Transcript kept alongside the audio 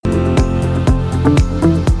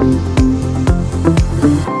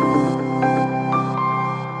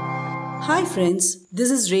friends,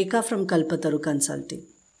 this is Rekha from Kalpataru Consulting.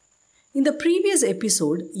 In the previous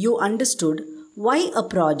episode, you understood why a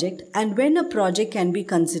project and when a project can be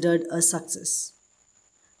considered a success.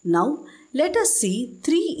 Now, let us see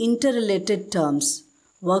three interrelated terms: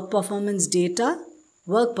 work performance data,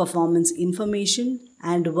 work performance information,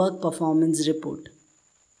 and work performance report.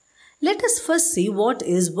 Let us first see what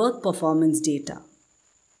is work performance data.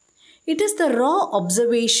 It is the raw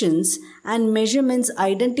observations and measurements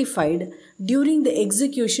identified during the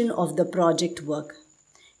execution of the project work.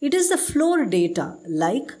 It is the floor data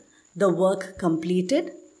like the work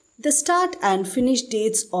completed, the start and finish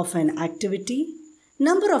dates of an activity,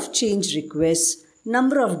 number of change requests,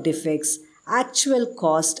 number of defects, actual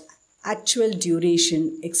cost, actual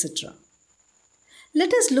duration, etc.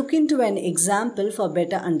 Let us look into an example for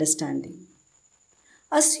better understanding.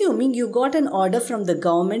 Assuming you got an order from the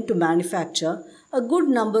government to manufacture a good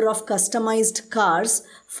number of customized cars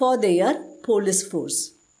for their police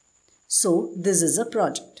force. So, this is a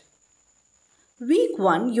project. Week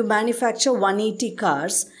 1, you manufacture 180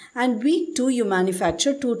 cars and week 2, you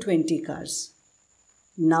manufacture 220 cars.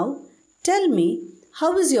 Now, tell me,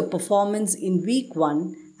 how is your performance in week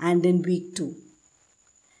 1 and in week 2?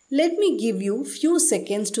 Let me give you few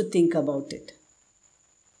seconds to think about it.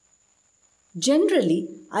 Generally,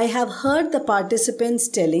 I have heard the participants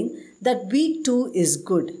telling that week 2 is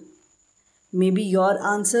good. Maybe your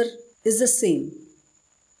answer is the same.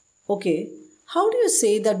 Okay, how do you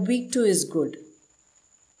say that week 2 is good?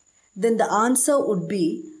 Then the answer would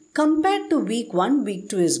be, compared to week 1, week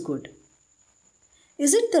 2 is good.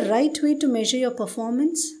 Is it the right way to measure your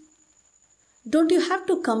performance? Don't you have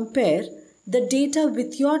to compare the data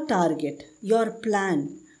with your target, your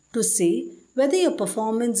plan, to say whether your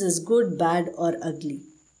performance is good, bad, or ugly?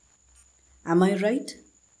 Am I right?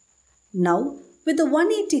 Now, with the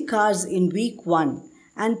 180 cars in week 1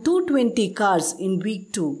 and 220 cars in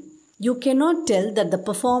week 2, you cannot tell that the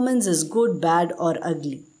performance is good, bad, or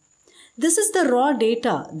ugly. This is the raw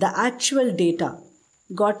data, the actual data.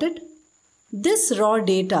 Got it? This raw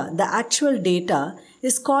data, the actual data,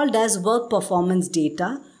 is called as work performance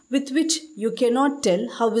data, with which you cannot tell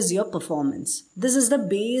how is your performance. This is the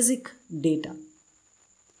basic data.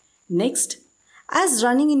 Next, as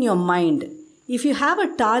running in your mind, if you have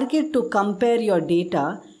a target to compare your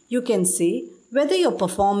data, you can say whether your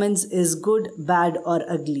performance is good, bad, or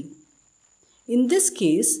ugly. In this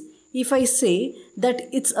case, if I say that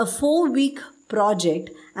it's a 4-week project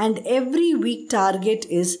and every week target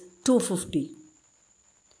is 250,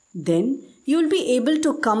 then you will be able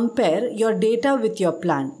to compare your data with your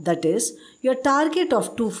plan, that is, your target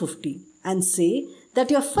of 250, and say that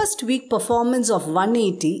your first week performance of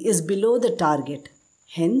 180 is below the target.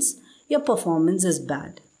 Hence, your performance is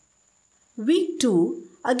bad. Week 2,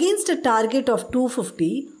 against a target of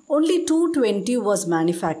 250, only 220 was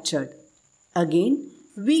manufactured. Again,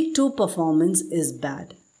 week 2 performance is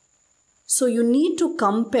bad. So you need to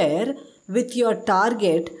compare with your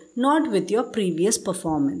target, not with your previous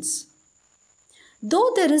performance.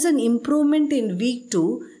 Though there is an improvement in week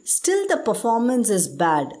 2, still the performance is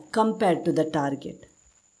bad compared to the target.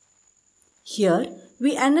 Here,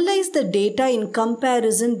 we analyze the data in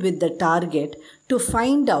comparison with the target to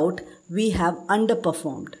find out we have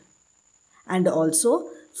underperformed. And also,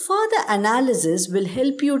 further analysis will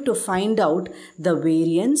help you to find out the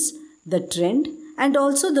variance, the trend, and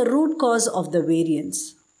also the root cause of the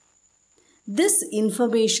variance. This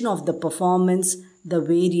information of the performance, the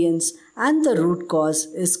variance, and the root cause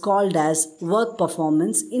is called as work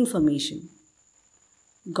performance information.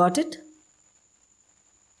 Got it?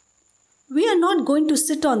 We are not going to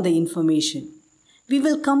sit on the information. We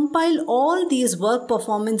will compile all these work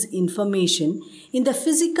performance information in the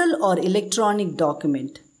physical or electronic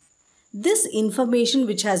document. This information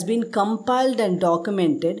which has been compiled and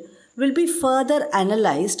documented will be further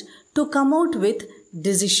analyzed to come out with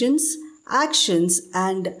decisions, actions,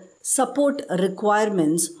 and support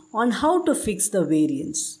requirements on how to fix the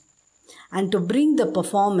variance and to bring the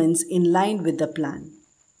performance in line with the plan,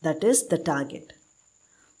 that is the target.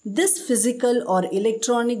 This physical or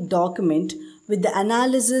electronic document with the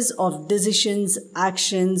analysis of decisions,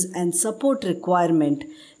 actions, and support requirement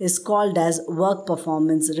is called as work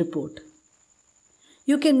performance report.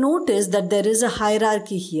 You can notice that there is a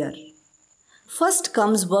hierarchy here. First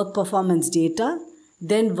comes work performance data,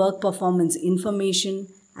 then work performance information,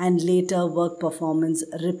 and later work performance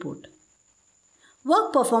report.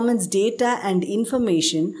 Work performance data and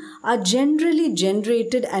information are generally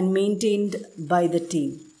generated and maintained by the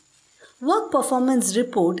team. Work performance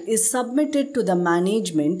report is submitted to the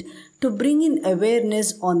management to bring in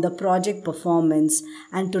awareness on the project performance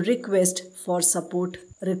and to request for support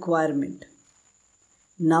requirement.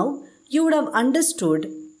 Now you would have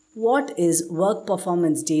understood what is work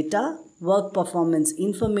performance data, work performance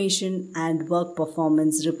information, and work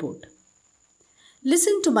performance report.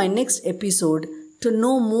 Listen to my next episode to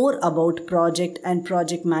know more about project and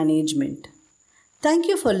project management. Thank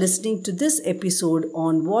you for listening to this episode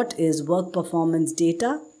on what is work performance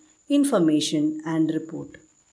data, information, and report.